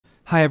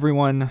Hi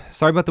everyone,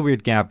 sorry about the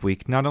weird gap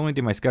week. Not only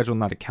did my schedule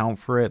not account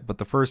for it, but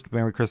the first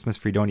Merry Christmas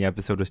Freedonia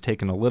episode was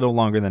taken a little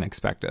longer than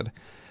expected.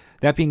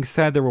 That being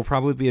said, there will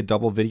probably be a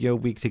double video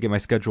week to get my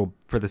schedule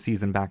for the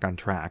season back on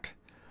track.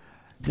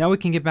 Now we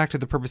can get back to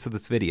the purpose of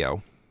this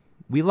video.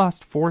 We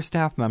lost 4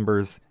 staff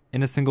members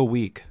in a single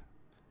week.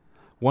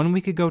 1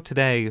 week ago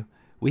today,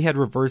 we had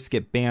Reverse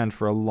get banned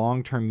for a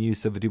long-term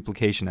use of a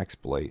duplication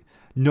exploit,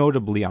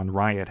 notably on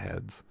Riot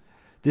Heads.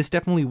 This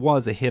definitely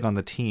was a hit on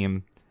the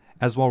team,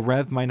 as while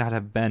Rev might not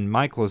have been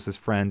my closest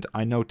friend,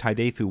 I know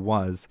Taidefu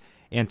was,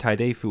 and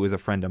Taidefu is a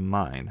friend of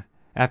mine.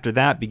 After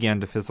that began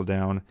to fizzle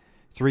down,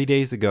 3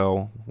 days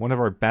ago, one of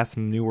our best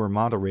newer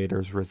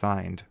moderators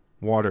resigned,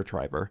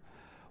 Watertriber.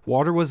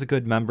 Water was a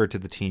good member to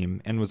the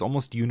team, and was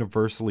almost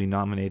universally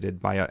nominated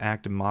by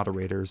active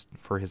moderators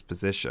for his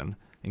position,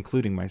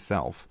 including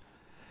myself.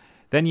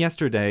 Then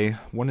yesterday,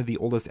 one of the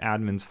oldest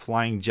admins,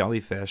 Flying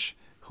Jellyfish,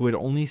 who it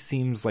only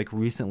seems like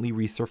recently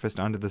resurfaced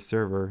onto the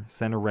server,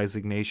 sent a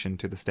resignation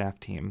to the staff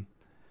team.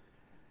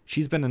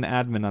 She's been an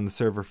admin on the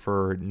server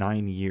for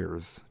 9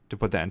 years, to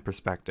put that in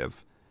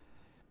perspective.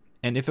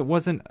 And if it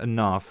wasn't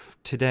enough,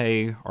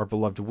 today our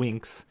beloved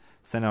Winx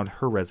sent out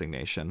her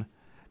resignation.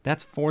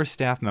 That's 4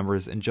 staff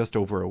members in just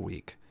over a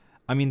week.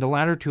 I mean, the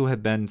latter 2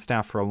 have been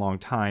staff for a long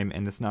time,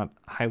 and it's not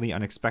highly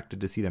unexpected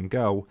to see them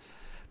go,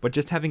 but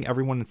just having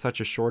everyone in such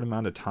a short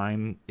amount of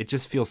time, it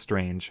just feels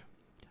strange.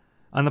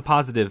 On the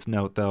positive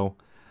note, though,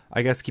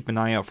 I guess keep an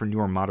eye out for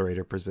newer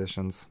moderator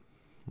positions.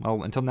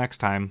 Well, until next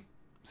time,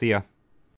 see ya.